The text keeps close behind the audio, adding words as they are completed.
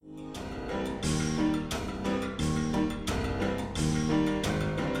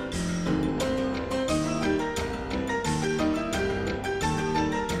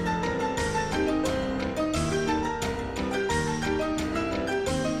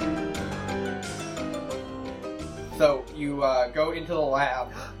So you go into the lab.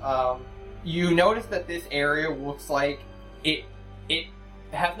 You notice that this area looks like it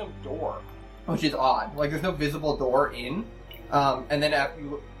has no door, which is odd. Like there's no visible door in. And then after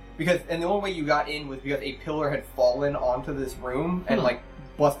you and the only way you got in was because a pillar had fallen onto this room and like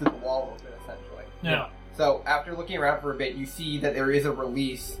busted the wall open essentially. Yeah. So after looking around for a bit, you see that there is a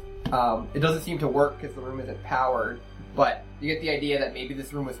release. It doesn't seem to work because the room isn't powered, but you get the idea that maybe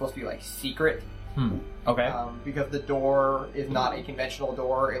this room was supposed to be like secret. Okay. Because the door is not a conventional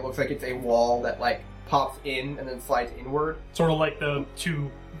door. It looks like it's a wall that like pops in and then slides inward. Sort of like the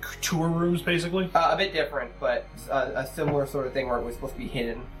 2 tour rooms, basically? A bit different, but a similar sort of thing where it was supposed to be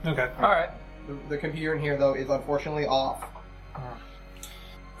hidden. Okay. Alright. The computer in here, though, is unfortunately off.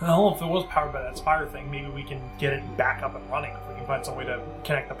 Well, if it was powered by that Spire thing, maybe we can get it back up and running if we can find some way to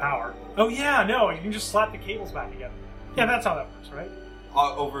connect the power. Oh yeah, no, you can just slap the cables back together. Yeah, that's how that works, right?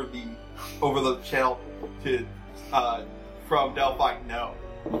 Over the channel to from Delphi, no.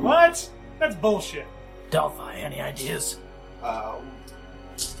 What? That's bullshit. Delphi, any ideas?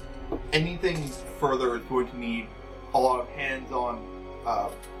 Anything further is going to need a lot of hands-on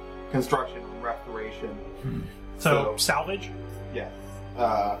construction and restoration. So salvage? Yes.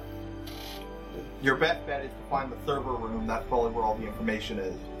 Your best bet is to find the server room. That's probably where all the information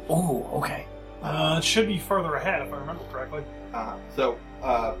is. Ooh, okay. It should be further ahead, if I remember correctly.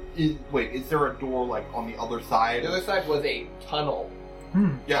 Is there a door, like, on the other side? The other side was a tunnel.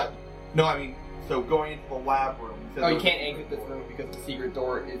 Yeah. No, I mean, so going into the lab room... Oh, you can't exit this room because the secret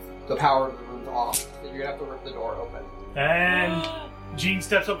door is... The power of the room's off. So you're gonna have to rip the door open. And Gene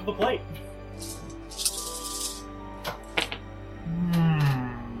steps up to the plate.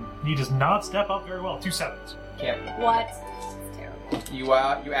 He does not step up very well. 2 7s. Can't. What? It's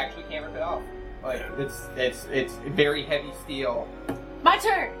terrible. You actually can't rip it off. Like it's very heavy steel. My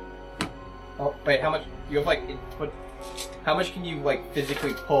turn! Oh wait, how much? You have like input. How much can you like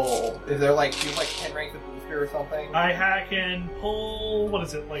physically pull? Is there like do you have like 10 ranks of booster or something? I can pull, what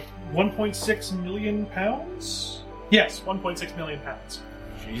is it, like 1.6 million pounds? Yes, 1.6 million pounds.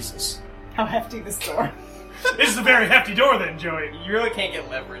 Jesus. How hefty this door. This is a very hefty door then, Joey. You really can't get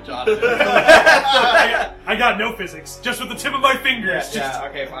leverage on it. I got no physics, just with the tip of my fingers. Yeah,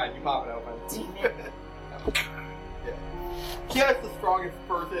 okay, fine. You pop it open. Kiana's the strongest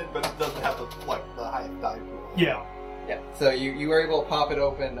person, but it doesn't have the highest die pool. Yeah. Yeah. So you were able to pop it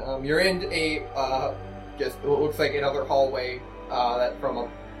open. You're in a just what looks like another hallway that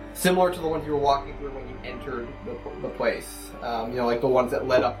similar to the ones you were walking through when you entered the place. Like the ones that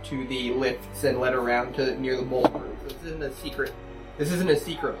led up to the lifts and led around to near the mold room. So this isn't a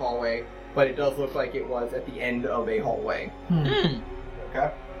secret hallway, but it does look like it was at the end of a hallway.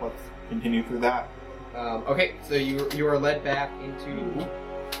 Okay, let's continue through that. Okay, so you are led back into.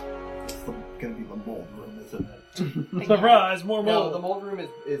 It's gonna be the mold room, isn't it? Surprise, more mold. No, the mold room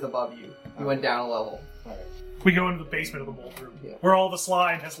is above you. You went down a level. Alright. We go into the basement of the mold room, Yeah. where all the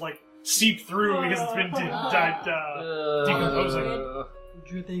slime has seeped through because it's been decomposing.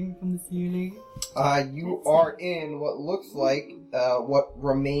 Dripping from the ceiling. You are in what looks like what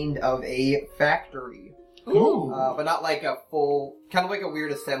remained of a factory. Ooh. But not like a full, kind of like a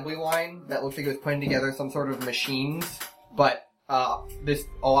weird assembly line that looks like it was putting together some sort of machines. But a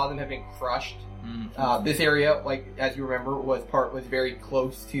lot of them have been crushed. This area, like as you remember, was very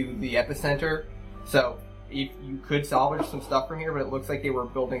close to the epicenter. So if you could salvage some stuff from here, but it looks like they were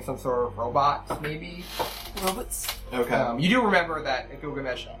building some sort of robots, maybe. Robots. Okay. You do remember that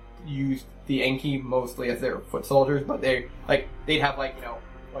Gilgamesh used the Enki mostly as their foot soldiers, but they'd have like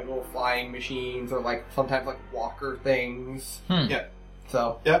little flying machines or like sometimes like walker things. Yeah.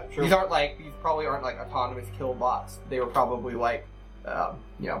 So Yeah, sure. these probably aren't like autonomous kill bots. They were probably like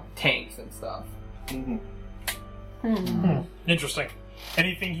tanks and stuff. Interesting.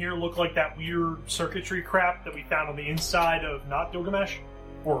 Anything here look like that weird circuitry crap that we found on the inside of not Gilgamesh?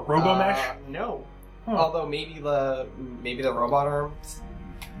 Or Robomesh? No. Although maybe the robot arms,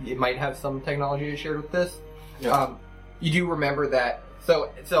 it might have some technology shared with this. Yeah. You do remember that.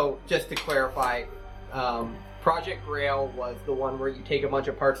 So just to clarify, Project Grail was the one where you take a bunch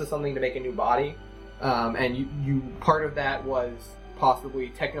of parts of something to make a new body, and you part of that was possibly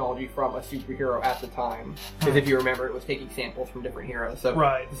technology from a superhero at the time. Because if you remember, it was taking samples from different heroes. So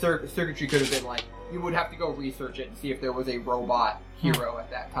right. the circuitry could have been like, you would have to go research it and see if there was a robot hero at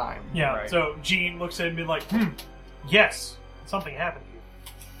that time. Yeah, Right. So Gene looks at it and be like, yes, something happened here.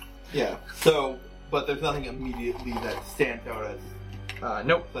 Yeah. So, but there's nothing immediately that stands out as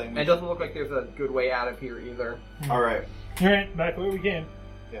Nope. thing. And it doesn't look like there's a good way out of here either. Alright. Alright, back where we came.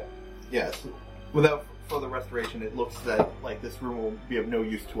 Yes. Without further restoration, it looks that like this room will be of no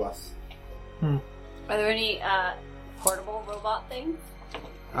use to us. Are there any portable robot things?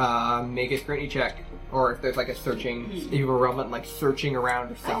 Make a scrutiny check. Or if there's like a searching, if you have a relevant like searching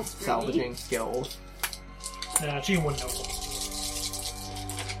around or salvaging skills. Nah, she wouldn't know.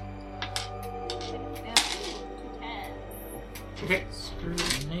 Yeah, 2 10. Okay.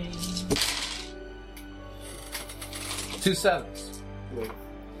 Scrutiny. 2 7s.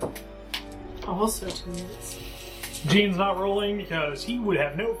 Also 2 minutes. Gene's not rolling because he would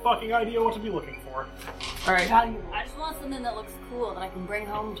have no fucking idea what to be looking for. Alright. I just want something that looks cool that I can bring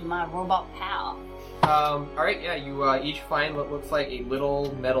home to my robot pal. Alright, yeah, you each find what looks like a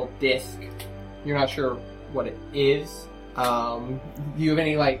little metal disc. You're not sure what it is. Do you have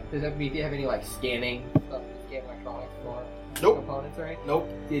any, like, do you have any, like, scanning stuff to scan electronics for Nope. components, right? Nope.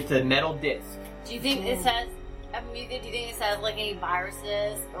 It's a metal disc. Do you think it says, Amuga, do you think it says, like, any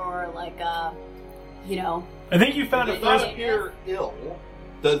viruses or, like, you know? I think you found Does a not first. appear ill.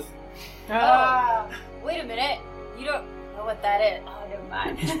 Does Ah. Wait a minute. You don't know what that is. Oh, never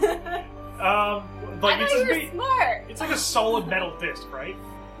mind. Like I it's know a you're big, smart. it's like a solid metal disc, right?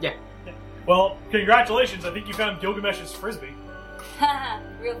 Yeah. Well, congratulations. I think you found Gilgamesh's frisbee.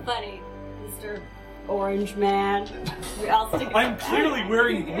 Real funny, Mr. Orange Man. We all stick it I'm back. clearly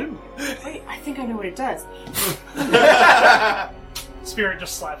wearing blue. Wait, I think I know what it does. Spirit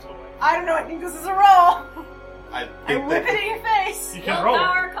just slaps it away. I don't know, I think this is a roll. I I think whip that it in your face. You can roll it.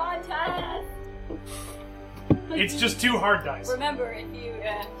 Power contest. It's just 2 hard dice. Remember, if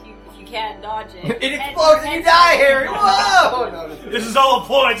you can't dodge it, It explodes and you die, Harry! Whoa! No, This is all a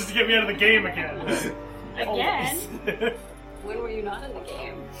ploy just to get me out of the game again. Again? When were you not in the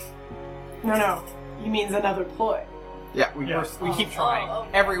game? No. He means another ploy. yeah, we keep trying. Oh, okay.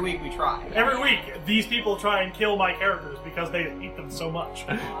 Every week we try. Every week, these people try and kill my characters because they hate them so much.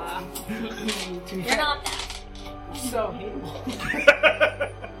 You're not that. So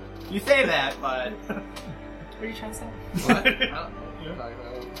hateable. You say that, but... What are you trying to say? What? I don't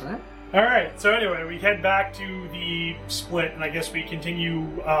know. What? Alright, so anyway, we head back to the split, and I guess we continue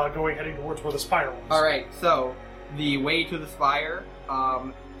heading towards where the spire was. Alright, so the way to the spire,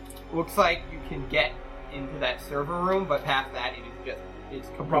 looks like you can get into that server room, but past that it's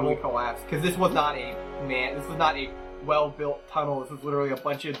completely collapsed. Because this was not a well-built tunnel. This was literally a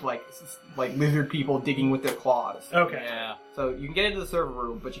bunch of like lizard people digging with their claws. Okay. Yeah. So you can get into the server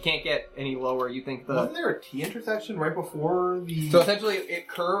room, but you can't get any lower. You think wasn't there a T intersection right before the? So essentially, it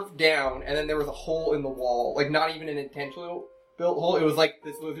curved down, and then there was a hole in the wall. Like, not even an intentionally built hole. It was like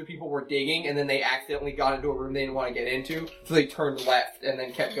this lizard people were digging, and then they accidentally got into a room they didn't want to get into, so they turned left and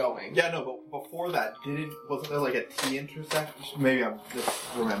then kept going. Yeah, no, but before that, wasn't there like a T intersection? Maybe I'm just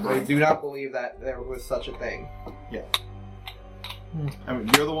I remembering. do not believe that there was such a thing. Yeah. I mean,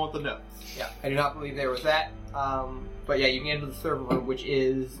 you're the one with the notes. Yeah, I do not believe there was that. But yeah, you can get into the server room, which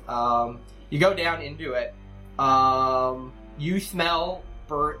is, you go down into it. You smell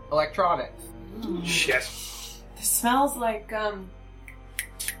burnt electronics. Shit. This smells like,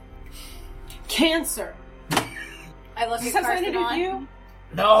 cancer. I look Does this at have something to do with Carson you?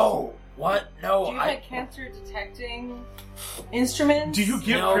 No. What? No. Do you have, like, cancer detecting instruments? Do you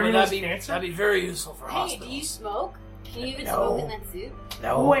give no, but criminals that'd cancer? be very useful for Hey, hospitals. do you smoke? Can you even No. smoke in that suit?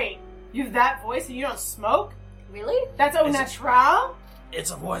 No. Wait, you have that voice and you don't smoke? Really? That's au Is it- natural?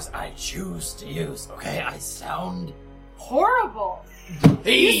 It's a voice I choose to use. Okay, I sound. Horrible.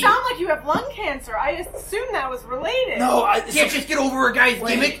 Hey. You sound like you have lung cancer. I assume that was related. No, I Can't just get over a guy's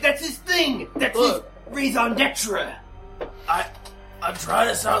Wait. gimmick. That's his thing. That's Look. his raison d'etre. I'm trying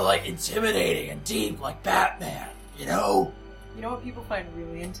to sound like intimidating and deep, like Batman. You know You know what people find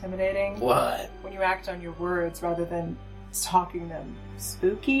really intimidating? what? When you act on your words rather than talking them.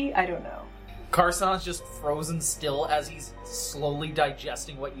 Spooky? I don't know. Carson's just frozen still as he's slowly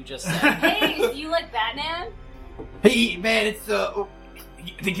digesting what you just said. Hey, do you like Batman? Hey, man, it's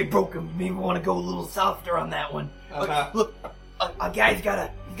I think you broke him. You maybe want to go a little softer on that one. Look, a guy's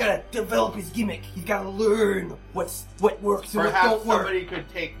gotta develop his gimmick. He's gotta learn what works and what Perhaps don't work. somebody could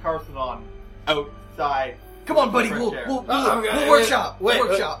take Carson on outside. Come on, buddy. Fresh We'll air. we'll workshop. Wait, We'll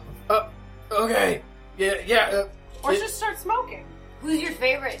workshop. Okay. Yeah. Or just start smoking. Who's your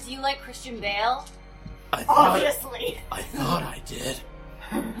favorite? Do you like Christian Bale? I thought Obviously. I did.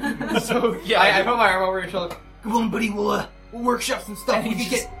 So yeah, I put my arm over your shoulder. Come on, buddy. We'll workshop some stuff. And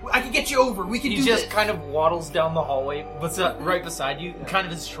he I can get you over. We can He do just this. kind of waddles down the hallway, but right beside you, kind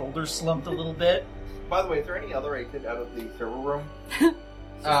of his shoulders slumped a little bit. By the way, is there any other exit out of the server room?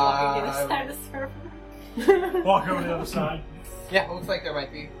 Walking to the side of the server. Walk over to the other side. Yeah, looks like there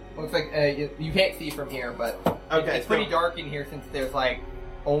might be. Looks like you can't see from here, but Okay, it's pretty so- dark in here since there's like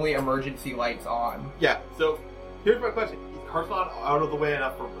only emergency lights on. Yeah. So here's my question: is Carson out of the way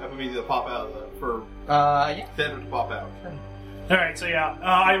enough for FME to pop out for Yeah. Sandra to pop out. Alright, so yeah,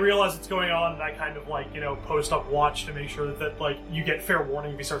 I realize what's going on, and I kind of, like, post up watch to make sure that, like, you get fair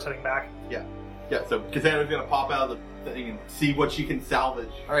warning if he starts heading back. Yeah, so Cassandra's gonna pop out of the thing and see what she can salvage.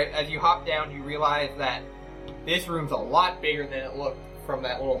 Alright, as you hop down, you realize that this room's a lot bigger than it looked from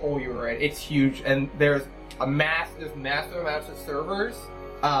that little hole you were in. It's huge, and there's massive amounts of servers,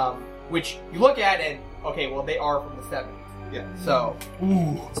 which you look at and, okay, well, they are from the 70s. Yeah. So,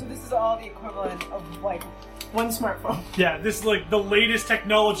 So this is all the equivalent of like one smartphone. Yeah, this is, like, the latest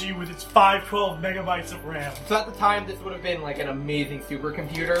technology with its 512 megabytes of RAM. So at the time, this would have been like an amazing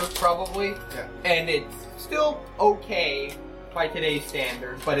supercomputer, probably. Yeah. And it's still okay by today's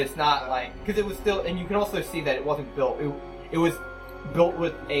standards, but it's not like, because it was still, and you can also see that it wasn't built. It was built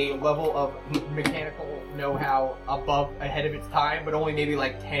with a level of mechanical know-how ahead of its time, but only maybe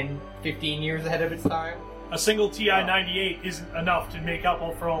like 10, 15 years ahead of its time. A single TI-98 isn't enough to make up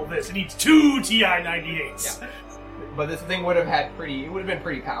for all this. It needs 2 TI-98s. Yeah. But this thing would have been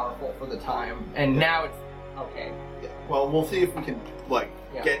pretty powerful for the time, and now it's okay. Yeah. Well, we'll see if we can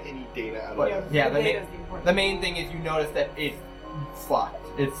Yeah. get any data out of But it. yeah, the data's the important the main thing is you notice that it's fucked.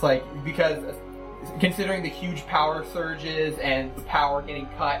 It's like, because considering the huge power surges and the power getting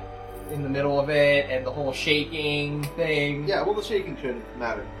cut in the middle of it and the whole shaking thing. Yeah, well, the shaking shouldn't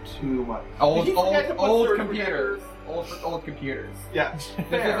matter too much. Old Did you forget to put surge computers. Old computers. Yeah.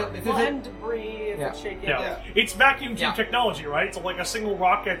 This Well, isn't. and debris if Yeah. it's shaking. Yeah. It's vacuum tube Yeah. technology, right? So, like, a single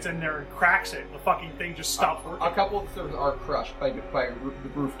rock gets in there and cracks it, the fucking thing just stops working. A couple of servers are crushed by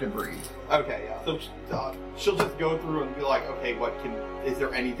roof debris. Okay, yeah. So she'll just go through and be like, okay, is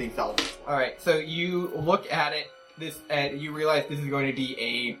there anything salvageable? Alright, so you look at it, and you realize this is going to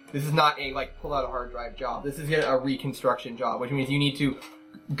be this is not a, like, pull out a hard drive job. This is a reconstruction job, which means you need to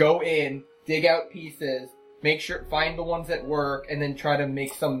go in, dig out pieces, find the ones that work, and then try to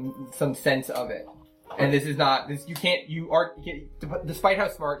make some sense of it. And this is not, despite how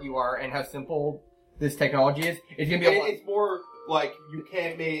smart you are and how simple this technology is, it's gonna be a lot. It's more like you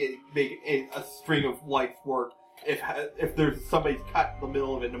can't make a string of lights work if there's somebody's cut in the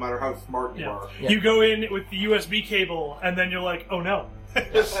middle of it, no matter how smart you are. Yeah. You go in with the USB cable, and then you're like, oh no.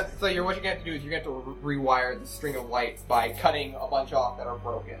 So what you're going to have to do is you're going to have to rewire the string of lights by cutting a bunch off that are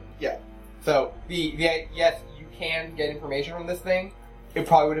broken. Yeah. So yes, you can get information from this thing. It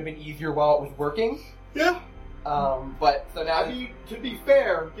probably would have been easier while it was working. Yeah. But so now, I mean, to be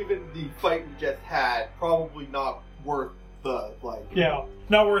fair, given the fight we just had, probably not worth the Yeah,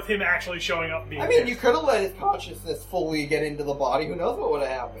 not worth him actually showing up and being I mean, pissed. you could have let his consciousness fully get into the body. Who knows what would have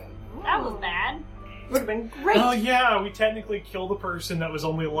happened? That was bad. Would have been great. Oh yeah, we technically killed a person that was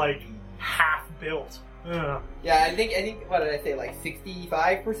only, like, half built. Ugh. Yeah, I think what did I say, like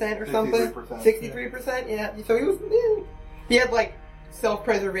 65% or something? 63%. 63%. Yeah. So he had like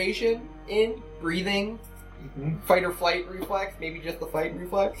self-preservation in breathing. Fight or flight reflex, maybe just the fight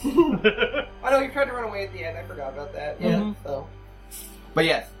reflex. I know you tried to run away at the end. I forgot about that. Yeah. Mhm. So, but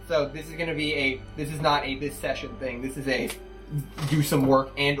yes. So this is going to be this is not a this session thing. This is a do some work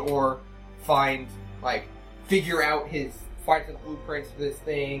and or find some blueprints for this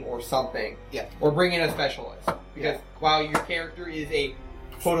thing or something. Yeah. Or bring in a specialist because while your character is a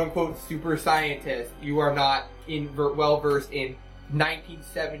quote unquote super scientist, you are not well versed in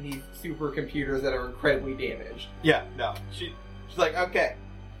 1970s supercomputers that are incredibly damaged. Yeah, no. She's like, okay.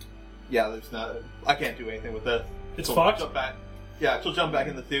 Yeah, there's not. I can't do anything with this. It's She'll fucked? Jump back. Yeah, she'll jump back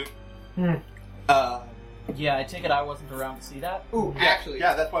in the suit. Yeah, I take it I wasn't around to see that. Ooh, Yeah, actually,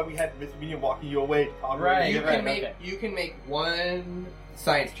 yeah, that's why we had Miss Medium walking you away to talk Right. you can make okay. you can make one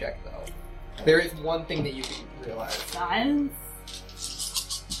science check though. There is one thing that you can realize. Science.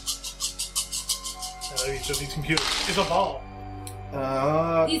 Each of these computers is a ball. These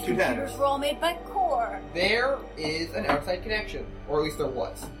 2 computers tens. were all made by Core. There is an outside connection, or at least there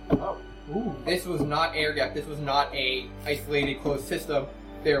was. Oh. Ooh. This was not air gap. This was not a isolated closed system.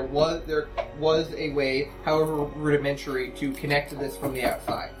 There was a way, however rudimentary, to connect to this from the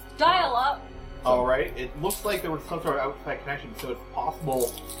outside. Dial up. Alright, it looks like there was some sort of outside connection, so it's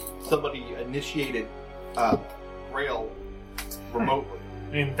possible somebody initiated Grail remotely.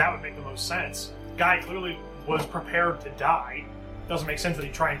 I mean, that would make the most sense. Guy clearly was prepared to die. Doesn't make sense that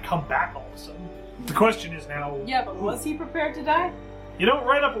he'd try and come back all of a sudden. The question is now... Yeah, but was he prepared to die? You don't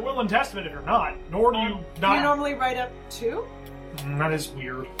write up a will and testament if you're not, nor do you Do not... you normally write up 2? That is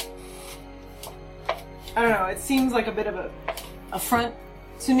weird. I don't know. It seems like a bit of a affront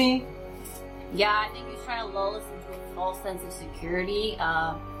to me. Yeah, I think he's trying to lull us into a false sense of security.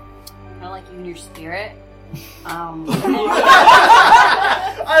 Kind of like you and your spirit.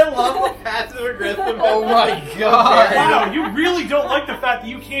 I love the passive aggressive. Oh my god! Wow, you really don't like the fact that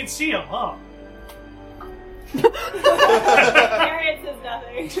you can't see him, huh? Harriet says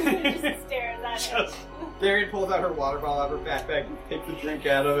nothing. She just stares at him. Just- Darian pulls out her water bottle out of her backpack and takes a drink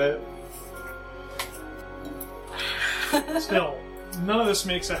out of it. Still, none of this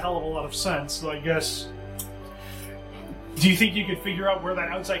makes a hell of a lot of sense, so I guess... Do you think you could figure out where that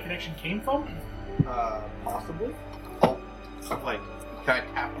outside connection came from? Possibly. Oh, like, can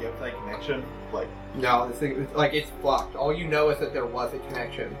I tap the outside connection? Like, No, this thing, it's blocked. All you know is that there was a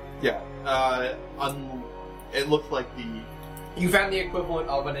connection. yeah. It looks like the. You found the equivalent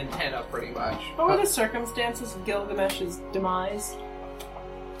of an antenna, pretty much. What were the circumstances of Gilgamesh's demise?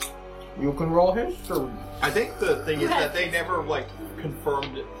 You can roll history. I think the thing is that they never like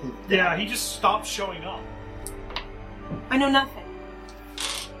confirmed it. Yeah, he just stopped showing up. I know nothing.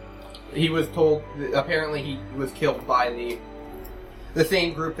 He was told. Apparently, he was killed by the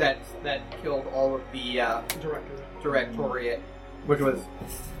same group that killed all of the Directorate, which was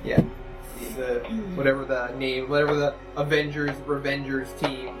the whatever the Avengers Revengers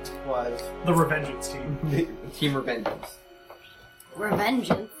team was. The Revengeance team. Team Revengeance.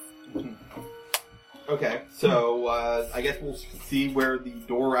 Revengeance. Okay, so I guess we'll see where the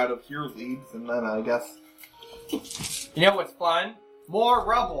door out of here leads, and then I guess. You know what's fun? More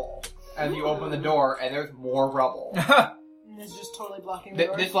rubble. As you open the door, and there's more rubble. And it's just totally blocking the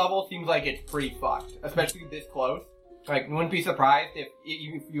door. This level seems like it's pretty fucked, especially this close. Like, you wouldn't be surprised if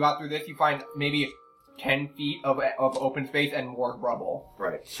you got through this, you find maybe 10 feet of open space and more rubble.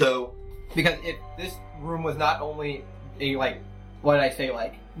 Right. So. Because if this room was not only a, what did I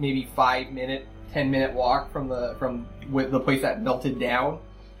say, maybe 5-minute, 10-minute walk from the place that melted down,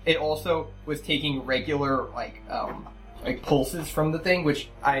 it also was taking regular, pulses from the thing, which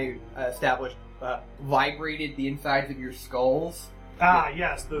I established vibrated the insides of your skulls. Ah,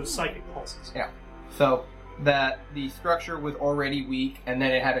 yes, those psychic pulses. Yeah. So that the structure was already weak, and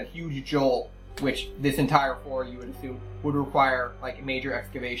then it had a huge jolt, which this entire floor, you would assume, would require major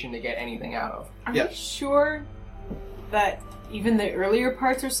excavation to get anything out of. Are Yeah. we sure that even the earlier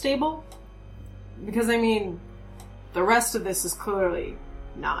parts are stable? Because, the rest of this is clearly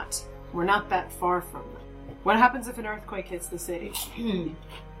not. We're not that far from them. What happens if an earthquake hits the city?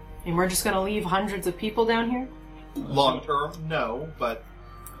 And we're just gonna leave hundreds of people down here? Long term, no, but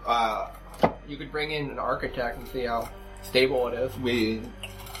You could bring in an architect and see how stable it is. we.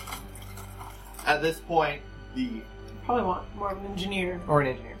 At this point, Probably want more of an engineer. Or an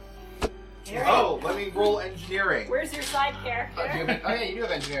engineer. Harriet, Oh, let me roll engineering. where's your side Do you character? have oh yeah, you do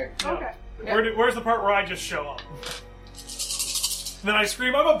have engineering. Okay. Where's the part where I just show up? And then I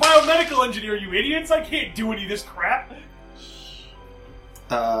scream, I'm a biomedical engineer, you idiots! I can't do any of this crap!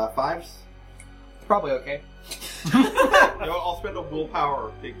 5s? Probably okay. You know, I'll spend a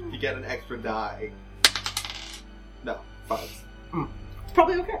willpower to get an extra die. No, 5s. It's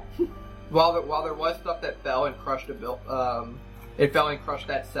probably okay. While there was stuff that fell and crushed it fell and crushed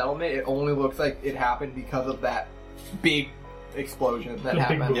that settlement, it only looks like it happened because of that big explosion that The big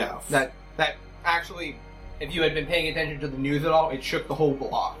happened. boom. Yeah. That actually, if you had been paying attention to the news at all, it shook the whole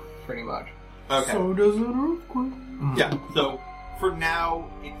block, pretty much. Okay. So does an earthquake. Yeah, so for now,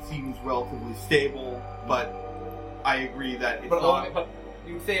 it seems relatively stable, but I agree that it's not. But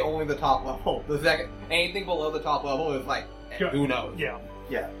you say only the top level. The second, anything below the top level is who knows? Yeah.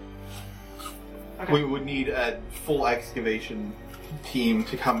 Yeah. Okay. We would need a full excavation team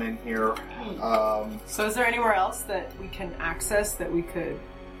to come in here. So is there anywhere else that we can access that we could,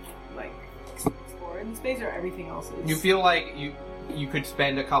 explore in space, or everything else is... You feel like you could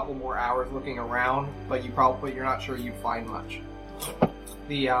spend a couple more hours looking around, but you're not sure you'd find much.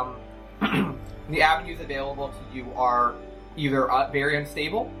 The the avenues available to you are either very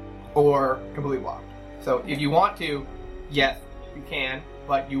unstable or completely blocked. So if you want to, yes, you can,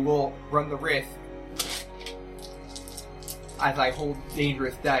 but you will run the risk, as I hold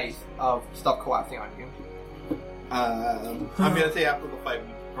dangerous dice, of stuff collapsing on you. I'm gonna say after the fight,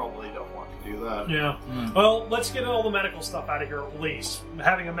 we probably don't want to do that. Yeah. Well, let's get all the medical stuff out of here at least.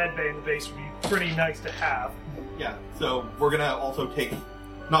 Having a med bay in the base would be pretty nice to have. Yeah, so we're gonna also take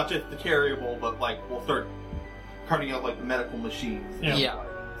not just the carryable, but we'll start carting out the medical machines. Yeah. Yeah.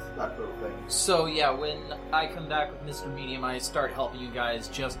 That sort of thing. So yeah, when I come back with Mr. Medium, I start helping you guys,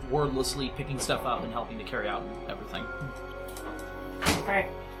 just wordlessly picking stuff up and helping to carry out everything. Alright.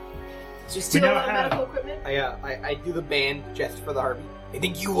 Just We steal a now lot of have- medical equipment? I do the band just for the heartbeat. I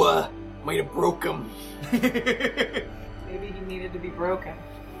think you might have broke him. Maybe he needed to be broken.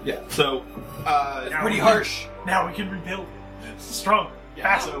 Yeah, so Now Pretty we- harsh. Now we can rebuild it. Stronger. yeah,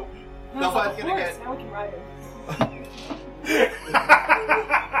 Faster. so No, Delphi's of gonna course, get now we can ride it.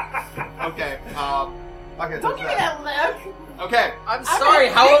 Okay. Okay. Don't give me that look. Okay. I'm I'm sorry,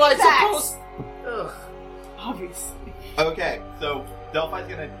 gonna how am I fix that. supposed... Ugh. Obviously. Okay. So Delphi's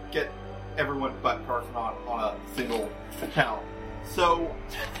gonna get everyone but Carson on a single channel. So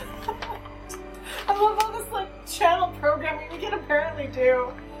I love all this like channel programming we can apparently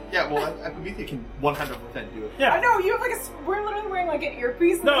do. yeah, well, Epimethea can 100% do it. Yeah. I know you have like we're literally wearing like an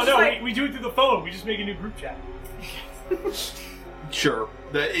earpiece. And No, it's no, just, like, we do it through the phone. We just make a new group chat. Sure.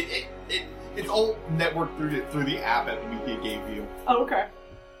 It's all networked through the app Epimethea gave you, Oh, okay.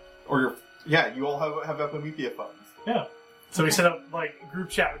 or you all have Epimethea phones. Yeah. So we set up like group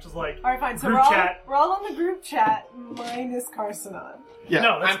chat, which is like All right, fine. So Group we're all, chat. we're all on the group chat minus Carsonon. Yeah.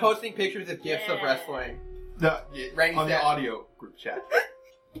 no, that's I'm posting pictures of gifs of wrestling. No, yeah, Randy's on the dead. audio group chat.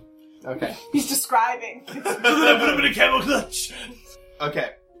 Okay. He's describing. put him in a camel clutch.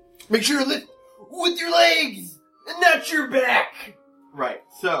 Okay. Make sure to lift with your legs and not your back. Right.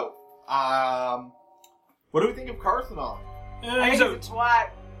 So, what do we think of Carsonon? I think he's a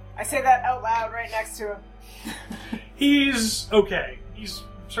twat. I say that out loud right next to him. He's okay. He's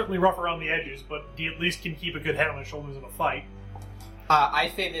certainly rough around the edges, but he at least can keep a good head on his shoulders in a fight.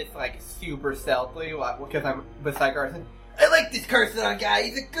 I say this like super stealthily because I'm beside Carson. I like this Carson guy.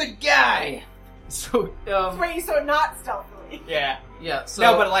 He's a good guy. So, Wait, so not stealthily. Yeah. yeah, so...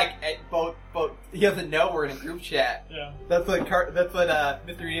 No, but like both. He doesn't know we're in a group chat. Yeah. That's what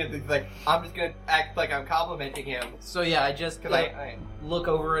Mr. Ian is like. I'm just gonna act like I'm complimenting him So yeah, I just because I look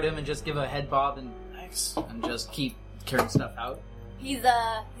over at him and just give a head bob and thanks, and just keep carrying stuff out. He's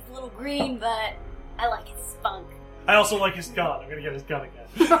a little green, but I like his spunk. I also like his gun. I'm gonna get his gun again.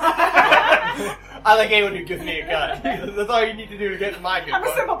 I like anyone who gives me a gun. That's all you need to do to get my gun. I'm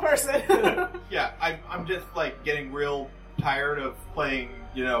a simple person. Yeah, I'm just like getting real tired of playing,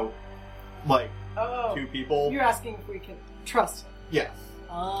 like Oh, two people. you're asking if we can trust him. Yes.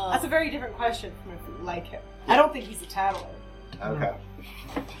 Oh. That's a very different question from if we like him. I don't think he's a tattler. Okay.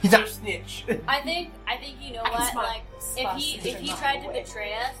 He's not a snitch. I think you know I can what? smile. Like Smile if snitch he and tried not to away.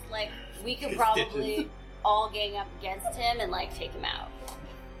 betray us, like we could Stitches. probably all gang up against him and like take him out.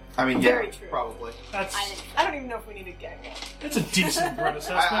 I mean, Very yeah, true. probably. That's I think I don't even know if we need a gang up. that's a decent threat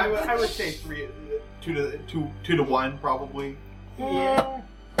assessment. I would say 2 to 1 probably. I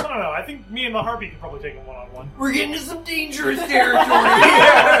don't know. I think me and the Harpy could probably take him one-on-one. We're getting into some dangerous territory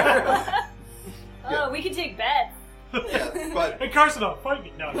here. Oh, we could take bets. Yes, but Hey, Carson, fight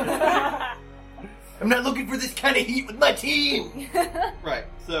me! No. I'm not looking for this kind of heat with my team. right.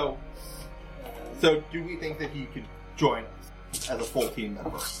 So do we think that he could join us as a full team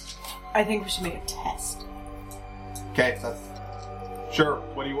member? I think we should make a test. Okay, so that's sure.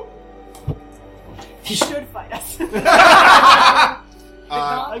 What do you? He should fight us.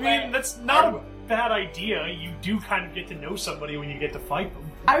 I mean, that's not a bad idea. You do kind of get to know somebody when you get to fight them.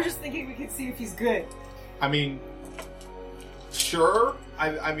 I was just thinking we could see if he's good. I mean, sure.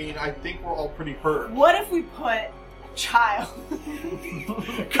 I mean, I think we're all pretty hurt. What if we put a child?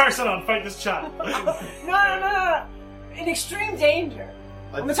 Carson, fight this child. No. In extreme danger.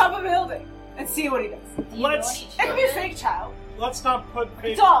 On the top of a building. And see what he does. Do you know Let's- any It could be a children? fake child. Let's not put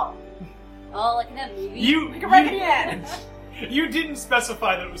A doll. Oh, like in that movie. you. Like a reckoning. You didn't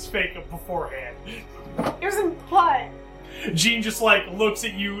specify that it was fake beforehand. It was implied. Gene just like looks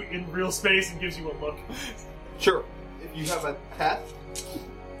at you in real space and gives you a look. Sure. If you have a test,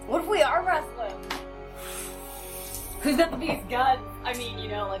 What if we are wrestling? Who's got the biggest gun? I mean,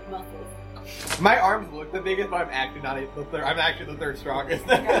 like muscles. My arms look the biggest, but I'm actually not the third. I'm actually the third strongest.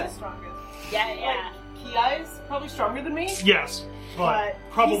 That guy is strongest. Yeah. Ki is probably stronger than me. Yes, but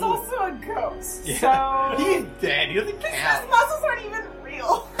But probably. he's also a ghost. Yeah. So He's dead. He doesn't his count. muscles aren't even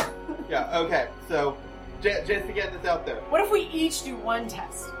real. yeah. Okay. So just to get this out there, What if we each do one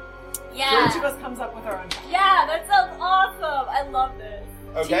test? Yeah. Each of us comes up with our own test. Yeah, that sounds awesome. I love this.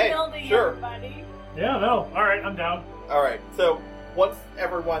 Okay, Team building, sure. everybody. Yeah, no. All right, I'm down. all right. So once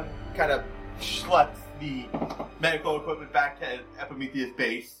everyone kind of schleps the medical equipment back to Epimetheus'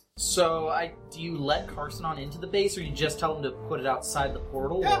 base. So, do you let Carson into the base, or you just tell him to put it outside the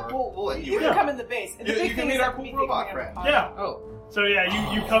portal? Yeah, or... we'll let You you. can Yeah. come in the base. And the You big can thing meet is our that cool we robot can friend. Yeah. Oh, So yeah,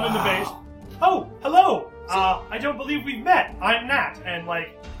 you come in the base. Oh, hello. I don't believe we've met. I'm Nat, and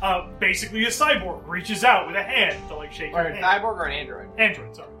basically a cyborg reaches out with a hand to shake Or your a hand. cyborg or an android?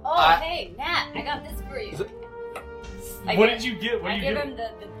 Android, sorry. Oh, hey, Nat, I got this for you. What did you get? What I did you give get? him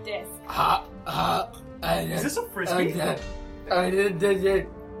the disc. Is this a frisbee?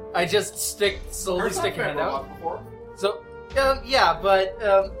 I just slowly Heard stick that your hand out. robot before? So, yeah, but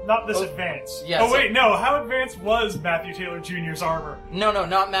Not this Oh, advanced. yeah, oh so- wait, no. How advanced was Matthew Taylor Jr.'s armor? no,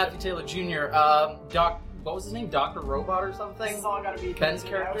 not Matthew Taylor Jr. what was his name? Dr. Robot or This something? is all gotta be Ben's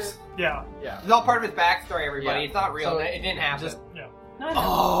figured out. character? Yeah. Yeah. It's all part of his backstory, everybody. Yeah. It's not real. So it didn't happen. just- Yeah. No, no.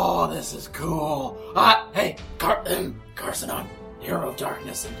 Oh, this is cool. Hey, Carcinon, hero of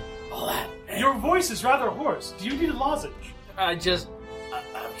darkness and all that. Hey, Your voice is rather hoarse. Do you need a lozenge? I just...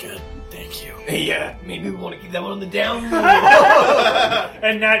 I'm good, thank you. Yeah, maybe we want to keep that one on the down low.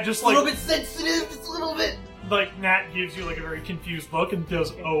 And Nat just a little like, bit sensitive, just a little bit. Nat gives you like a very confused look and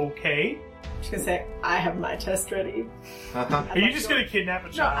goes, okay. She's gonna say, I have my test ready. Uh-huh. Are you just gonna kidnap a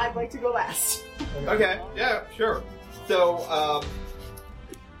No, child? I'd like to go last. Okay, yeah, sure. So,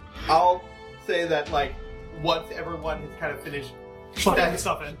 I'll say that, like, once everyone has kind of finished Schlepping the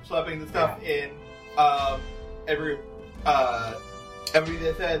stuff in. schlepping the stuff in, everybody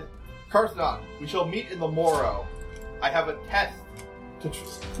that says, Carcinon, we shall meet in the Morrow. I have a test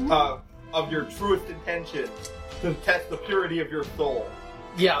of your truest intentions to test the purity of your soul.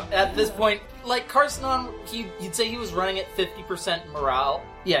 Yeah, at this point, like, Carcinon, you'd say he was running at 50% morale.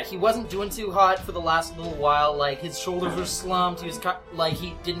 Yeah, he wasn't doing too hot for the last little while. Like, his shoulders were slumped. He was, like,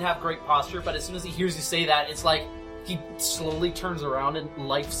 he didn't have great posture, but as soon as he hears you say that, it's like he slowly turns around and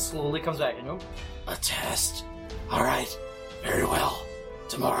life slowly comes back, you know? A test. All right, very well.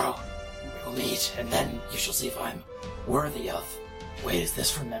 Tomorrow we'll meet, and then you shall see if I'm worthy of. Wait, is this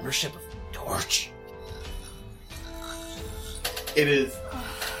for membership of Torch? It is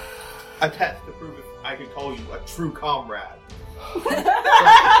a test to prove if I can call you a true comrade.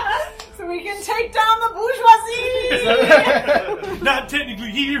 So we can take down the bourgeoisie! Not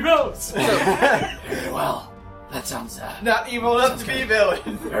technically heroes! Very well. That sounds Not evil enough to be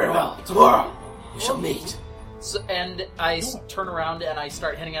villains. very well. Tomorrow we shall meet. So, and I turn around and I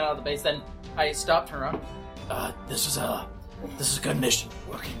start heading out of the base. Then I stop, turn around. This is a good mission.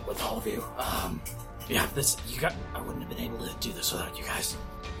 Working with all of you. Yeah, I wouldn't have been able to do this without you guys.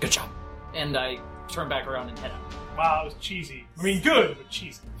 Good job. And I turn back around and head out. Wow, it was cheesy. I mean, good, but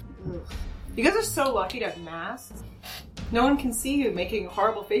cheesy. You guys are so lucky to have masks. No one can see you making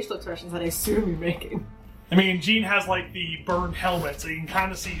horrible facial expressions that I assume you're making. I mean, Gene has like the burned helmet, so you can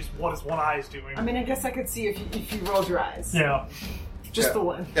kind of see what his one eye is doing. I mean, I guess I could see if you rolled your eyes. Yeah. Just Yeah. the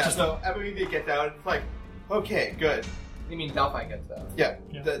one. Yeah, so everybody gets out, and it's like, okay, good. You mean Delphi gets that? Yeah,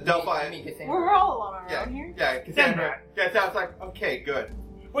 Yeah. Delphi. I mean, Cassandra. We're all on our Yeah, own here. yeah, Cassandra gets out, it's like, okay, good.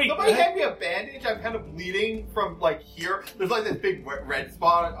 Wait, Somebody hand me a bandage. I'm kind of bleeding from like here. There's like this big red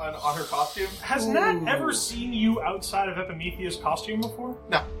spot on her costume. has Nat ever seen you outside of Epimetheus' costume before?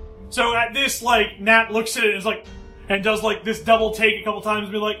 No. So at this, like, Nat looks at it and is like, and does like this double take a couple times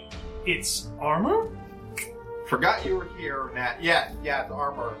and be like, it's armor? Forgot you were here, Nat. Yes, it's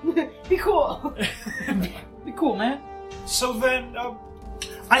armor. Be cool. Be cool, man. So then,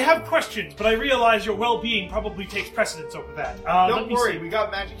 I have questions, but I realize your well-being probably takes precedence over that. let Don't me worry, see. we got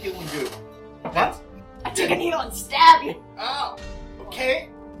magic healing goo. What? I take a needle and stab you. Oh, okay.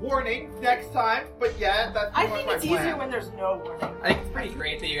 Warning, next time. But yeah, that's I pretty think much it's my plan. easier when there's no warning. I think it's pretty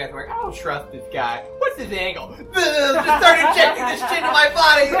great that you guys are like, I don't trust this guy. What's his angle? Just start injecting this shit into my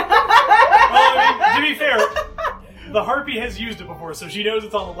body. Well, I mean, to be fair, the Harpy has used it before, so she knows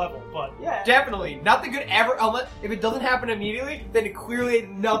it's on the level, but... Yeah. Definitely. Nothing good ever, unless, if it doesn't happen immediately, then clearly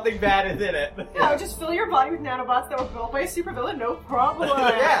nothing bad is in it. Yeah, just fill your body with nanobots that were built by a supervillain, no problem.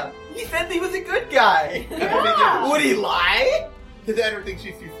 Yeah. He said he was a good guy. Yeah. Would he lie? Cassandra thinks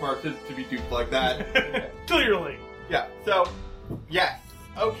she's too smart to be duped like that. Clearly. Yeah, so, yes.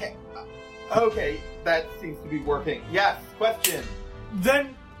 Okay. Okay, that seems to be working. Yes, question.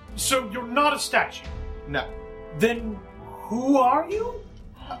 Then, so you're not a statue. No. Then, who are you?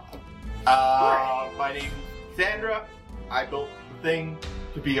 My name's Cassandra. I built the thing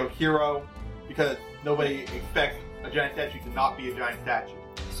to be a hero because nobody expects a giant statue to not be a giant statue.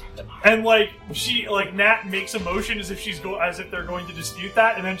 And like Nat makes a motion as if as if they're going to dispute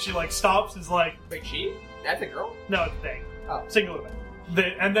that, and then she like stops and is like, Wait, she? That's a girl? no, it's they. Oh. Singular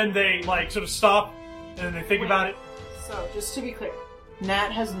they. And then they like sort of stop, and then they think about it. So, just to be clear, Nat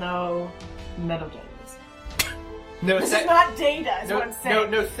has no metagenetics. No, This is not Data, is what I'm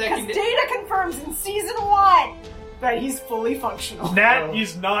saying. no Because second. Data confirms in Season 1 that he's fully functional. Nat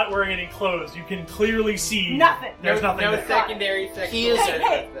is not wearing any clothes. You can clearly see Nothing. There's nothing no there. secondary sex. He is-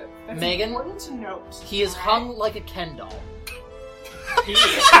 Hey, That's Megan? important to note. He is hung like a Ken doll. He.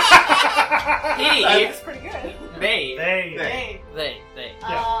 That's pretty good. They. Hey. They.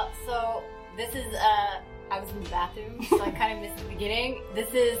 So this is I was in the bathroom, so I kind of missed the beginning.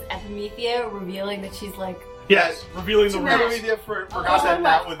 This is Epimethea revealing that she's like Yes, revealing the To rules. Nat. Everybody forgot that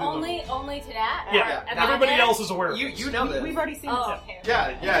that was in the... only to that. Yeah, Am and I everybody there? else is aware. You know this. We've already seen Oh, this. okay.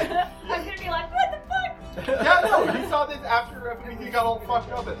 Yeah. I'm gonna be like, what the fuck? Yeah, no, you saw this after everything got all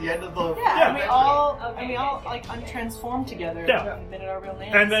fucked up at the end of the. Yeah, and we all Okay. like untransformed together. Yeah. And admitted our real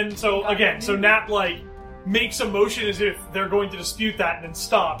names. And then, so Nat, like, makes a motion as if they're going to dispute that and then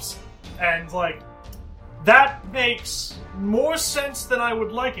stops. And, like, that makes more sense than I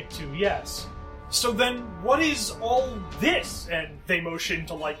would like it to, yes. So then, what is all this? And they motion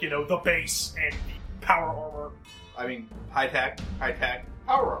to, like, the base and the power armor. I mean, high tech,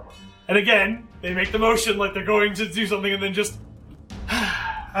 power armor. And again, they make the motion like they're going to do something and then just...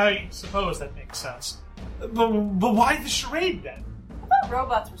 I suppose that makes sense. But why the charade, then? I thought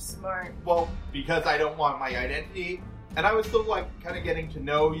robots were smart. Well, because I don't want my identity, and I was still like kind of getting to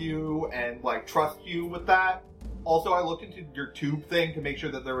know you and like trust you with that. Also, I looked into your tube thing to make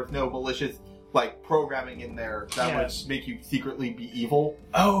sure that there was no malicious like programming in there that Yes. would make you secretly be evil.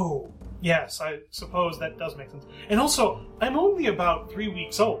 Oh, yes, I suppose that does make sense. And also, I'm only about 3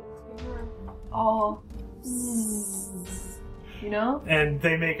 weeks old. All, And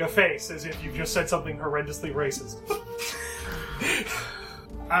they make a face as if you've just said something horrendously racist.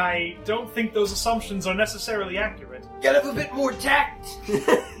 I don't think those assumptions are necessarily accurate. Gotta have a bit more tact.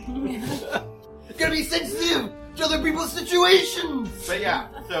 Gotta be sensitive to other people's situations. But yeah,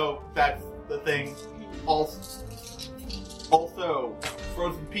 so that's the thing. Also,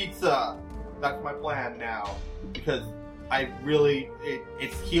 frozen pizza. That's my plan now because I really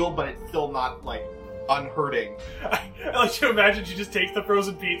it's healed, but it's still not like unhurting. I like to imagine she just takes the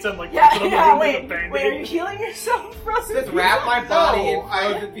frozen pizza and like yeah, puts it on the yeah. wound with a Wait, Band-Aid. are you healing yourself, frozen? Just wrap my body in No,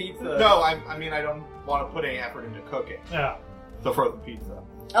 I- frozen pizza. No, I mean I don't want to put any effort into cooking. Yeah. So frozen pizza.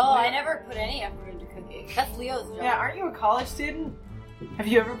 Oh, I never put any effort into cooking. That's Leo's job. Yeah, aren't you a college student? Have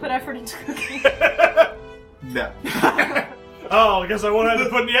you ever put effort into cooking? No. Oh, I guess I won't have to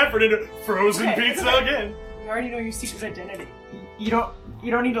put any effort into frozen Okay. pizza again. We already know your secret identity. You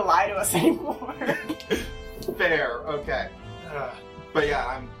don't need to lie to us anymore. Fair. Okay. Uh, But yeah,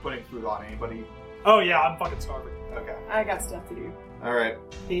 I'm putting food on anybody. oh yeah, I'm fucking starving. Okay. I got stuff to do. All right.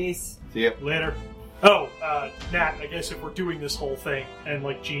 Peace. See ya. Later. Oh, Nat, I guess if we're doing this whole thing, and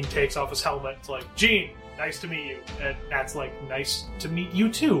like Gene takes off his helmet, it's like, Gene, nice to meet you. And Nat's like, nice to meet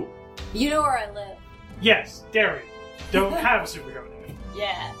you too. You know where I live. Yes, Derry. Don't have a superhero name.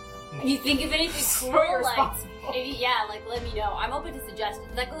 Yeah. If you think of anything cool, You're like, responsible. like, let me know. I'm open to suggestions.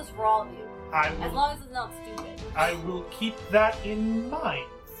 That goes for all of you. As I long as it's not stupid. will keep that in mind.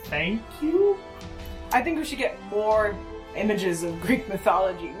 Thank you. I think we should get more images of Greek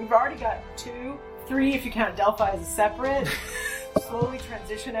mythology. We've already got 2, 3 if you count Delphi as a separate. Slowly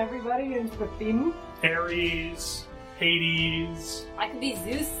transition everybody into the theme. Ares, Hades. I could be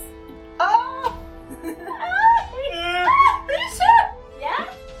Zeus. Oh! Yeah?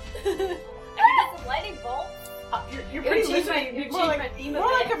 I could get some lightning bolts. You're It pretty would change lizard. my- it would You're change more my like, theme more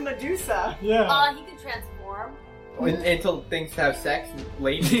a like bit. a Medusa. Yeah. He could transform. Until things have sex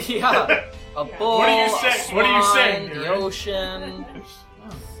late. Yeah. A bull, What do you a say? What do you say, swan, the Darren? ocean.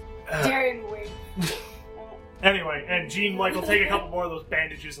 Daring wing. Anyway, and Gene like will take a couple more of those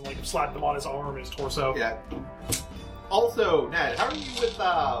bandages and like slap them on his arm and his torso. Yeah. Also, Ned, how are you with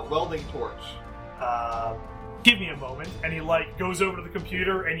welding torch? Give me a moment, and he like goes over to the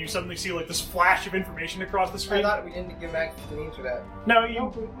computer, and you suddenly see like this flash of information across the I screen. thought we didn't give access to the name for that. No,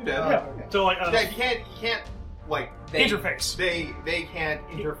 you. Yeah. Yeah. okay. So like Yeah, you can't like interface. they can't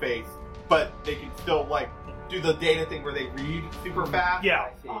interface, but they can still like do the data thing where they read super fast. Yeah. I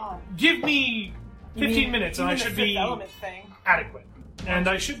see. Oh, Give me 15 minutes, and I doing the should Fifth be Element thing. adequate. And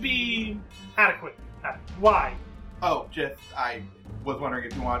I should be adequate. Why? Oh, just I was wondering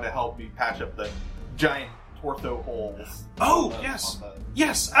if you wanted to help me patch up the giant torso holes. Oh, yes.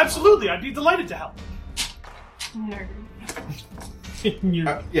 Yes, absolutely. I'd be delighted to help. Nerd.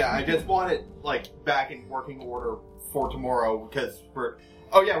 Yeah, I just want it like back in working order for tomorrow because we're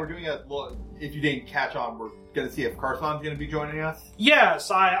doing a well, if you didn't catch on, we're gonna see if Carson's gonna be joining us. Yes,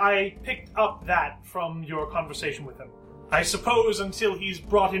 I picked up that from your conversation with him. I suppose until he's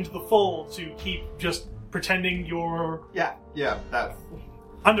brought into the fold to keep just pretending you're... Yeah, that's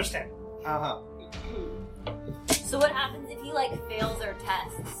Understand. uh-huh. So what happens if he like fails our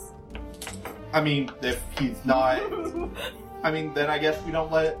tests? I mean, if he's not I mean, then I guess we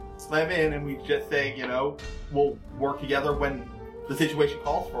don't let him in and we just say, we'll work together when the situation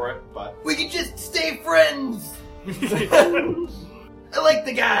calls for it, but We could just stay friends. I like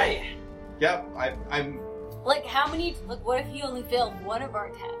the guy. yeah, I'm Like how many? Like what if he only failed one of our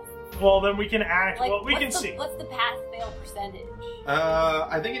tests? Well, then we can act. Like Well, we can what's the, see. What's the pass-fail percentage?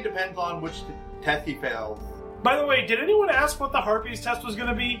 I think it depends on which test he fails. By the way, did anyone ask what the Harpies test was going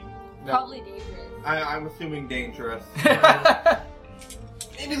to be? No. Probably dangerous. I'm assuming dangerous.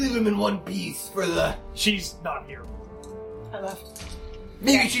 maybe leave him in one piece for the... She's not here. I left.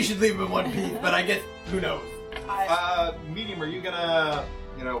 Maybe she should leave him in one piece, but I guess, who knows? Medium, are you gonna,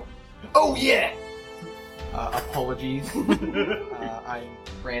 Oh, yeah! Apologies. I'm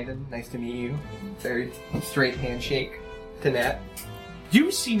Brandon. Nice to meet you. Very straight handshake to Nat.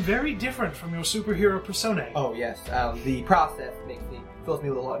 You seem very different from your superhero persona. Oh, yes. The process fills me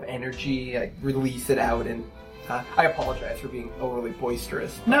with a lot of energy. I release it out, and I apologize for being overly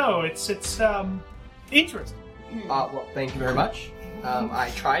boisterous. No, it's interesting. Well, thank you very much.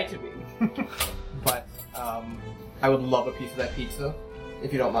 I try to be. But I would love a piece of that pizza,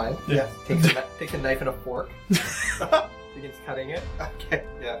 if you don't mind. Yeah. Takes a knife and a fork. Begins cutting it. Okay,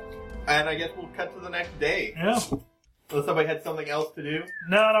 yeah. And I guess we'll cut to the next day. Yeah. Unless somebody had something else to do.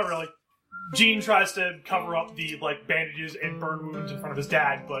 No, not really. Gene tries to cover up the bandages and burn wounds in front of his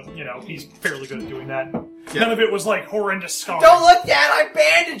dad, but he's fairly good at doing that. Yeah. None of it was horrendous scarring. Don't look, Dad! I'm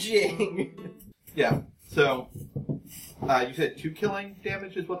bandaging! Yeah, so, you said 2 killing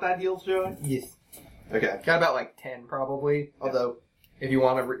damage is what that heals, Joey? Yes. Okay. Got about 10 probably. Although, if you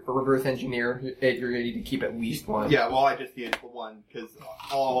want to reverse engineer it, you're going to need to keep at least 1. Yeah, well, I just needed the 1, because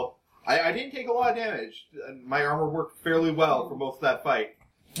I didn't take a lot of damage. My armor worked fairly well for most of that fight.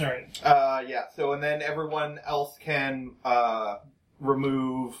 Alright. Yeah, so, and then everyone else can,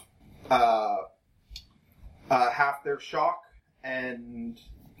 remove, half their shock,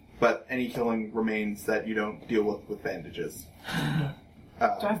 but any killing remains that you don't deal with bandages. Do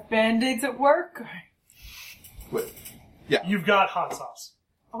I have band-aids at work? Yeah. You've got hot sauce.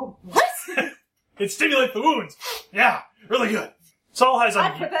 Oh, what? It stimulates the wounds. Yeah, really good. Saul has I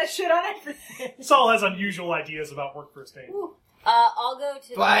put that shit on everything. Saul has unusual ideas about work first aid. Ooh. I'll go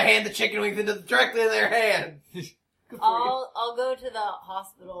to. So I hand the chicken wings directly in their hand. I'll go to the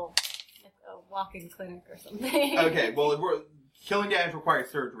hospital, like a walk-in clinic or something. Okay, well, killing damage requires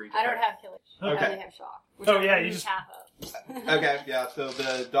surgery. I don't have killing. Okay. I only have shock. Which Oh, I yeah, can you use just- half of. Okay, yeah, so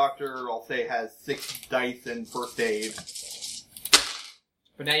the doctor, I'll say, has 6 dice in first aid.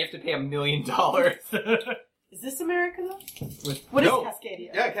 But now you have to pay $1 million. Is this America, though? What is No.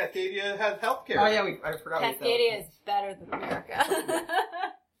 Cascadia? Yeah, Cascadia has healthcare. Oh yeah, I forgot. Cascadia is better than America.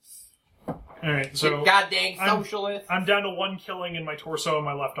 Alright, so God dang I'm- socialist. I'm down to 1 killing in my torso and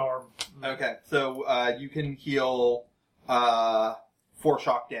my left arm. Okay, so you can heal 4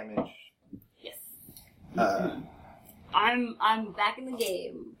 shock damage. Yes. Uh, I'm back in the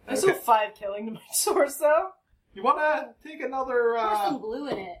game. I still 5 killing to my torso. you want to take another? Pour some blue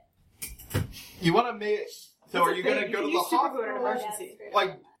in it. You want to make? So That's are a you thing. going to You go can to the use super glue in an hospital? emergency.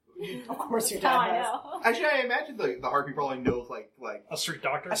 Like, Of course your That's how dad I has. know. actually, I imagine the harpy probably knows like. A street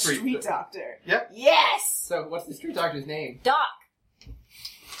doctor. A street doctor. Yep. Yes! So what's the street doctor's name? Doc.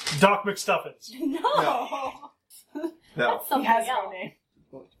 Doc McStuffins. No. No. That's He something has else. no name.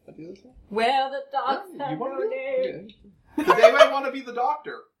 What is it? Well, the docs Yeah, have you want no to name. Does anybody want to be the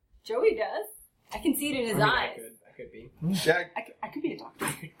doctor? Joey does. I can see it in his eyes. I could be. Yeah. I could be a doctor.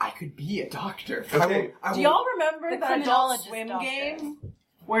 I could be a doctor. Okay. Do y'all remember The the Adult criminologist Swim doctor. game?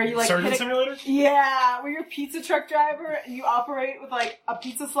 Where you Surgeon hit a... simulator? Yeah, where you're a pizza truck driver and you operate with a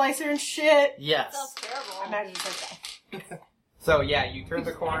pizza slicer and shit. Yes. Sounds terrible. Imagine it's like that. So yeah, you turn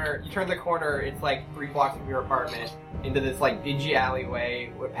the corner. It's like 3 blocks from your apartment into this dingy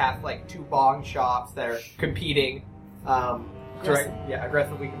alleyway. Past 2 bong shops that are competing.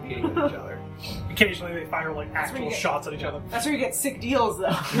 Aggressively competing with each other. Occasionally they fire where actual you get- shots at each other. That's where you get sick deals,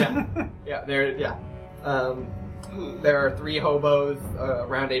 though. Yeah. There are 3 hobos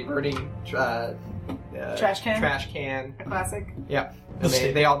around a burning Trash can? Trash can. Classic. Yeah, and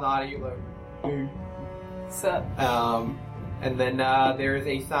they all nod at you like. Sup? And then there's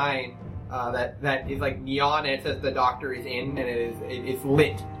a sign that is neon. And it says the doctor is in, and it's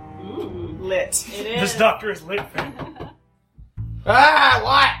lit. Lit. It This is. doctor is lit. Ah,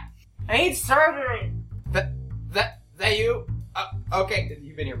 what? I need surgery! That you? Okay,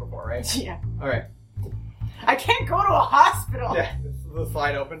 you've been here before, right? Yeah. All right. I can't go to a hospital! Yeah, the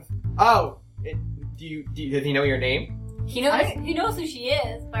slide opens. Oh, does he know your name? He knows who she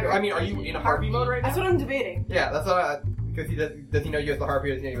is. by I mean, are you in a harpy mode right now? That's what I'm debating. Yeah, that's what. Because does he know you as the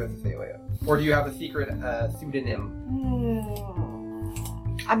harpy, or does he know you as the Thalia? Or do you have a secret pseudonym?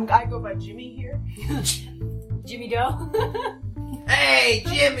 I go by Jimmy here. Jimmy Doe. Hey,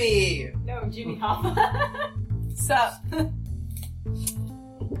 Jimmy! No, Jimmy Hoffa. Sup?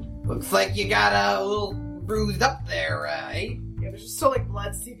 Looks like you got a little bruised up there, eh? Yeah, there's just still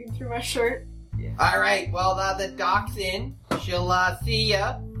blood seeping through my shirt. All right. Well, the doc's in. She'll see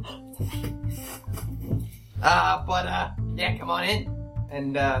ya. Yeah, come on in.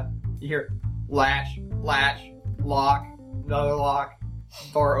 And you hear latch, lock, another lock.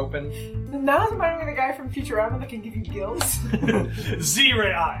 door opens. Now I'm finding a guy from Futurama that can give you gills.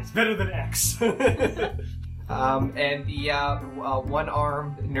 Z-ray eyes, better than X. And the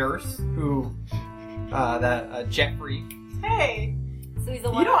one-armed nurse who, Jeffrey. Hey, So he's a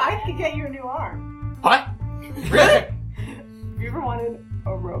you know I can get you a new arm. What? Really? Have you ever wanted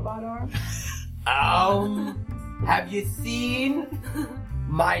a robot arm? Have you seen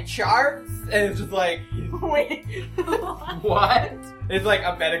my charts? And it's just like, Wait. what? It's like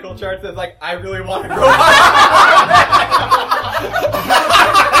a medical chart that's like, I really want a robot.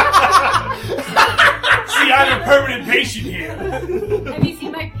 See, I'm a permanent patient here. Have you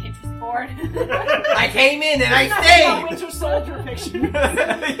seen my Pinterest board? I came in and I No stayed. Winter Soldier picture.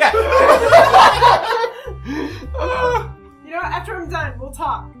 Yeah. You know what? After I'm done, we'll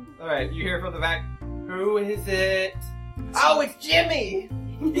talk. All right, you hear from the back. Who is it? Oh, it's Jimmy.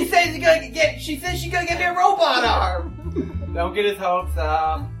 He says he's gonna get. She says she's gonna get me a robot arm. Don't get his hopes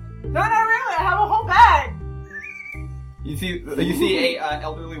up. No, not really. I have a whole bag. You see a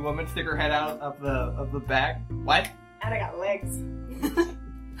elderly woman stick her head out of the bag. What? And I got legs.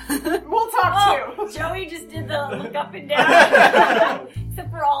 We'll talk too. Joey just did the look up and down.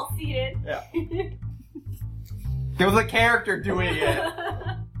 Except we're all seated. Yeah. There was a character doing it.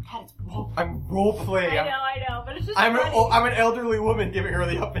 I'm role playing. I know, but it's just I'm funny. an elderly woman giving her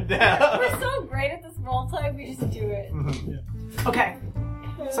the up and down. We're so great at this role play, we just do it. Okay.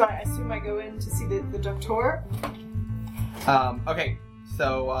 So I assume I go in to see the doctor. Okay,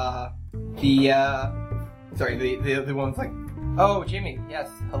 so the one's like, oh, Jimmy, yes,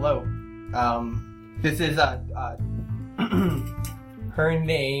 hello. This is her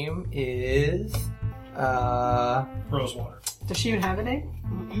name is Rosewater. Does she even have a name?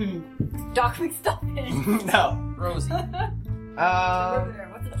 Doc McStuffin. no, Rosie.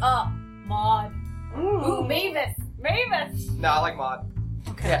 What's it? Maud. Ooh, Mavis. Mavis. no, I like Maud.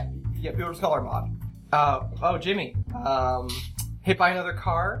 Okay. Yeah, people just call her Maud. Oh, Jimmy, hit by another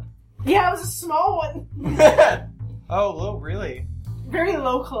car? Yeah, it was a small one. Oh, low, really? Very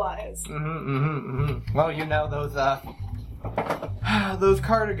localized. Well, you know those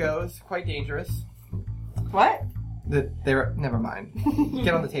cardigos, quite dangerous. What? They're never mind.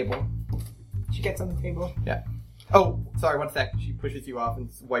 Get on the table. She gets on the table. Yeah. Oh, sorry, 1 sec. She pushes you off and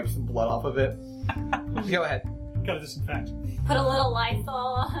wipes some blood off of it. Go ahead. Gotta disinfect. Put a little Lysol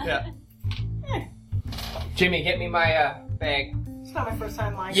on. Yeah. Jimmy, get me my bag. It's not my first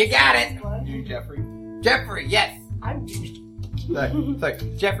time lying. You got it! Blood. You, Jeffrey. Jeffrey, yes! I'm It's like,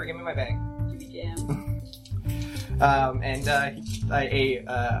 Jeffrey, give me my bag.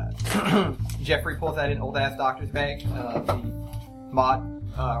 Jeffrey pulls out an old-ass doctor's bag. The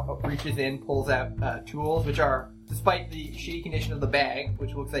Maud reaches in, pulls out tools, which are, despite the shitty condition of the bag,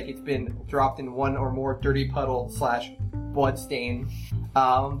 which looks like it's been dropped in one or more dirty puddle / blood stain,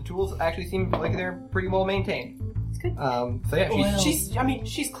 the tools actually seem like they're pretty well maintained. It's good. So yeah,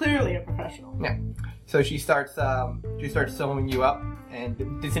 She's clearly a professional. yeah. So she starts sewing you up and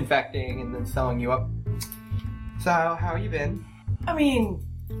disinfecting and then sewing you up. So how you been? I mean,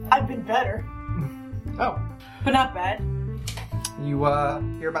 I've been better, Oh, but not bad. you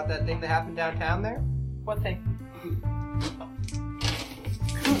hear about that thing that happened downtown there? What thing?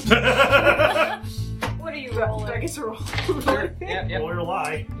 What are you Do I rolling? get to roll? Sure. Yeah. Roll your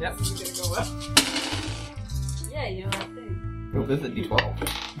lie. Yep. I'm gonna go up. Yeah, you know that thing. Oh, this is a D12.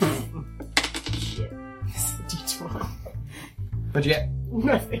 It's a D12. But yeah.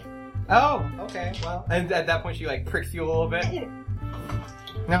 Nothing. Oh, okay. Well, and at that point she like pricks you a little bit.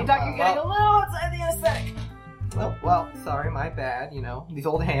 No. You thought you were getting a little outside the anesthetic. Well, sorry, my bad. You know, these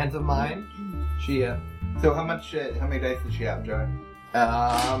old hands of mine. She So how many dice does she have, Joey?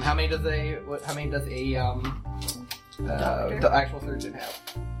 how many does a the actual surgeon have?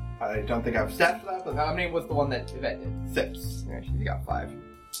 I don't think I have stats for that, but How many was the one that Yvette did? 6. Yeah, she's got 5.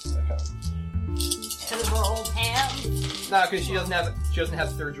 Because of her old hands. No, because she doesn't have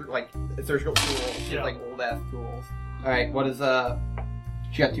surgical tools. She has like old ass tools. All right, what is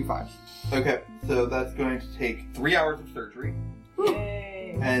She got 2 5s. Okay, so that's going to take 3 hours of surgery,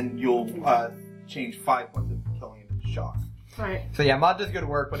 Yay. and you'll change 5 points of killing into shock. Alright. So yeah, Maud does good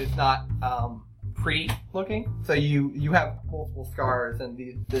work, but it's not pretty looking. So you have multiple scars, and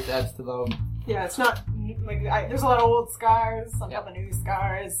this adds to them. Yeah, it's not like there's a lot of old scars, some of the new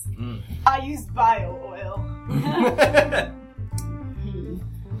scars. I used bio oil.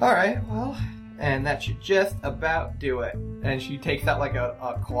 All right, well, and that should just about do it. And she takes out like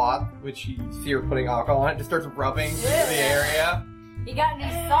a cloth, which you see her putting alcohol on it, just starts rubbing the area. You got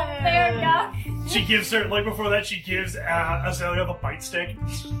any salt there, Doc? She gives her, like before that, she gives Azalea the bite stick.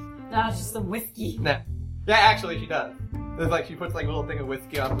 No, it's just some whiskey. No. Yeah, actually, she does. There's like she puts like a little thing of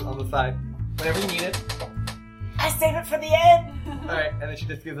whiskey on the side. Whenever you need it. I save it for the end. All right, and then she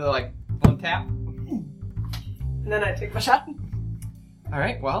just gives it like one tap. And then I take my shot. All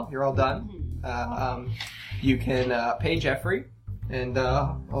right, well, you're all done. You can pay Jeffrey, and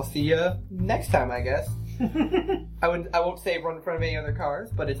I'll see you next time, I guess. I won't say run in front of any other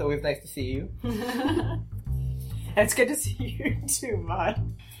cars, but it's always nice to see you. And it's good to see you too, Maud.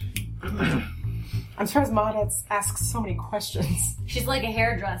 I'm surprised Maud asks so many questions. She's like a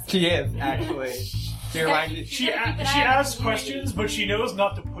hairdresser. She is, actually. She reminds me. She asks questions, but she knows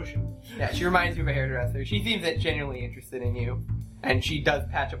not to push them. Yeah, she reminds you of a hairdresser. She seems genuinely interested in you, and she does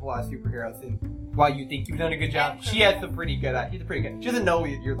patch up a lot of superheroes. And while you think you've done a good job, she has some pretty good. She's pretty good. She doesn't know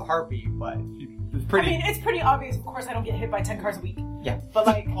you're the Harpy, but she's pretty. I mean, it's pretty obvious. Of course, I don't get hit by 10 cars a week. Yeah, but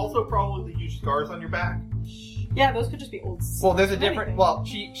like, Also, probably the huge scars on your back. yeah, those could just be old. well, there's a different. anything. Well,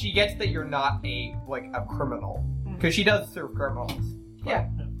 she gets that you're not a criminal because she does serve criminals. Yeah,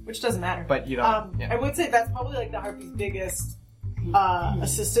 which doesn't matter. But you don't. I would say that's probably like the Harpy's biggest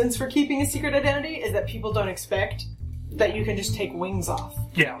assistance for keeping a secret identity is that people don't expect that you can just take wings off,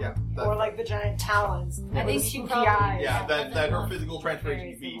 Yeah. Yeah. or like the giant talons, I or think the she spooky probably- eyes. Yeah, that her physical transformation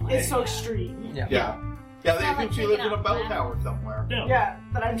Very feat. similar. It's so extreme. Yeah. Yeah. Yeah, they not think like she lives taking in a out bell land. tower somewhere. Yeah. Yeah,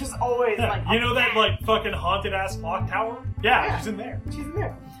 but I'm just always Yeah. like, You know that like fucking haunted ass clock tower? Yeah, she's in there. she's in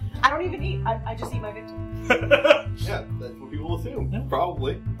there. I don't even eat. I just eat my victim. Yeah, that's what people assume. Yeah.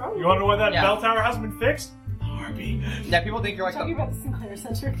 Probably. You want to know why that Yeah. bell tower hasn't been fixed? Harpy. Yeah, people think you're like Talking about the Sinclair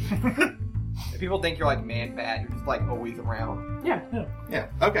Center. people think you're like man bad. You're just like always around. Yeah. Yeah.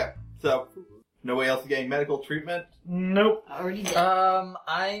 Okay. So, nobody else is getting medical treatment? Nope. Already did.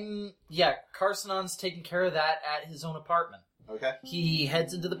 Carcinon's taking care of that at his own apartment. Okay. He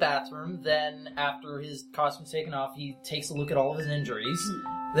heads into the bathroom, then after his costume's taken off, he takes a look at all of his injuries.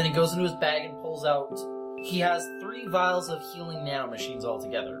 Then he goes into his bag and pulls out... He has 3 vials of healing nanomachines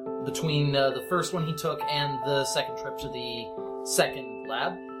altogether, between the first one he took and the second trip to the second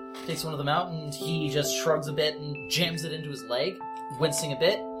lab. Takes one of them out, and he just shrugs a bit and jams it into his leg, wincing a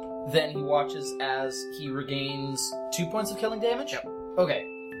bit. Then he watches as he regains 2 points of killing damage. Yep. Okay,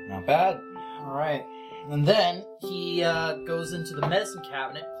 not bad. Alright. And then he goes into the medicine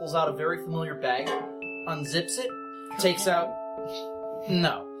cabinet, pulls out a very familiar bag, unzips it, takes out...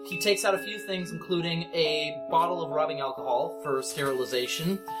 No. He takes out a few things, including a bottle of rubbing alcohol for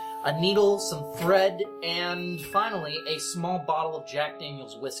sterilization, a needle, some thread, and finally a small bottle of Jack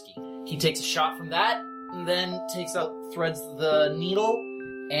Daniel's whiskey. He takes a shot from that, and then takes out, threads the needle,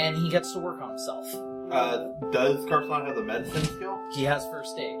 and he gets to work on himself. Does Carson have the medicine skill? He has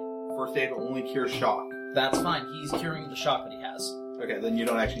first aid. First aid only cures shock. That's fine. He's curing the shock that he has. Okay, then you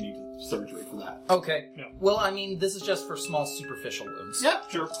don't actually need surgery for that. Okay. Yeah. Well, I mean, this is just for small superficial wounds. Yeah,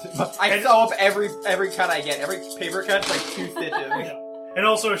 sure. I sew up every cut I get. Every paper cut's like 2 stitches. Yeah. And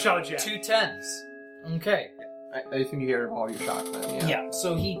also a shot of Jack. 2 10s. Okay. I assume you get rid of all your shots then. Yeah.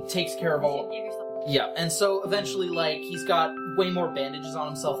 So he takes care of all. Give yourself- Yeah, and so eventually, like, he's got way more bandages on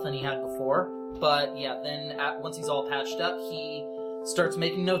himself than he had before. But yeah, then once he's all patched up, he starts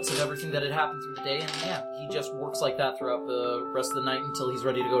making notes of everything that had happened through the day, and yeah, he just works like that throughout the rest of the night until he's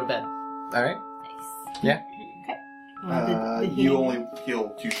ready to go to bed. Alright. Nice. Yeah. You only heal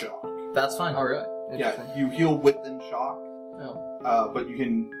 2 shock. That's fine. Oh, really? Yeah, you heal within shock, Oh. but you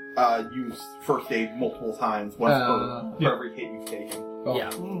can use first aid multiple times, once for every hit you've taken. Oh. Yeah.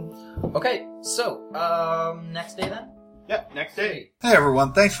 Okay, so, next day then? Yeah, next day. Hey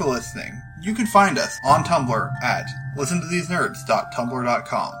everyone, thanks for listening. You can find us on Tumblr at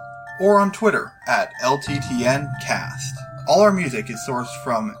listentothesenerds.tumblr.com or on Twitter at LTTNcast. All our music is sourced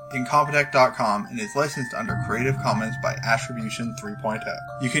from Incompetech.com and is licensed under Creative Commons by Attribution 3.0.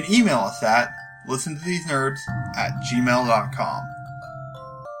 You can email us at listentothesenerds@gmail.com.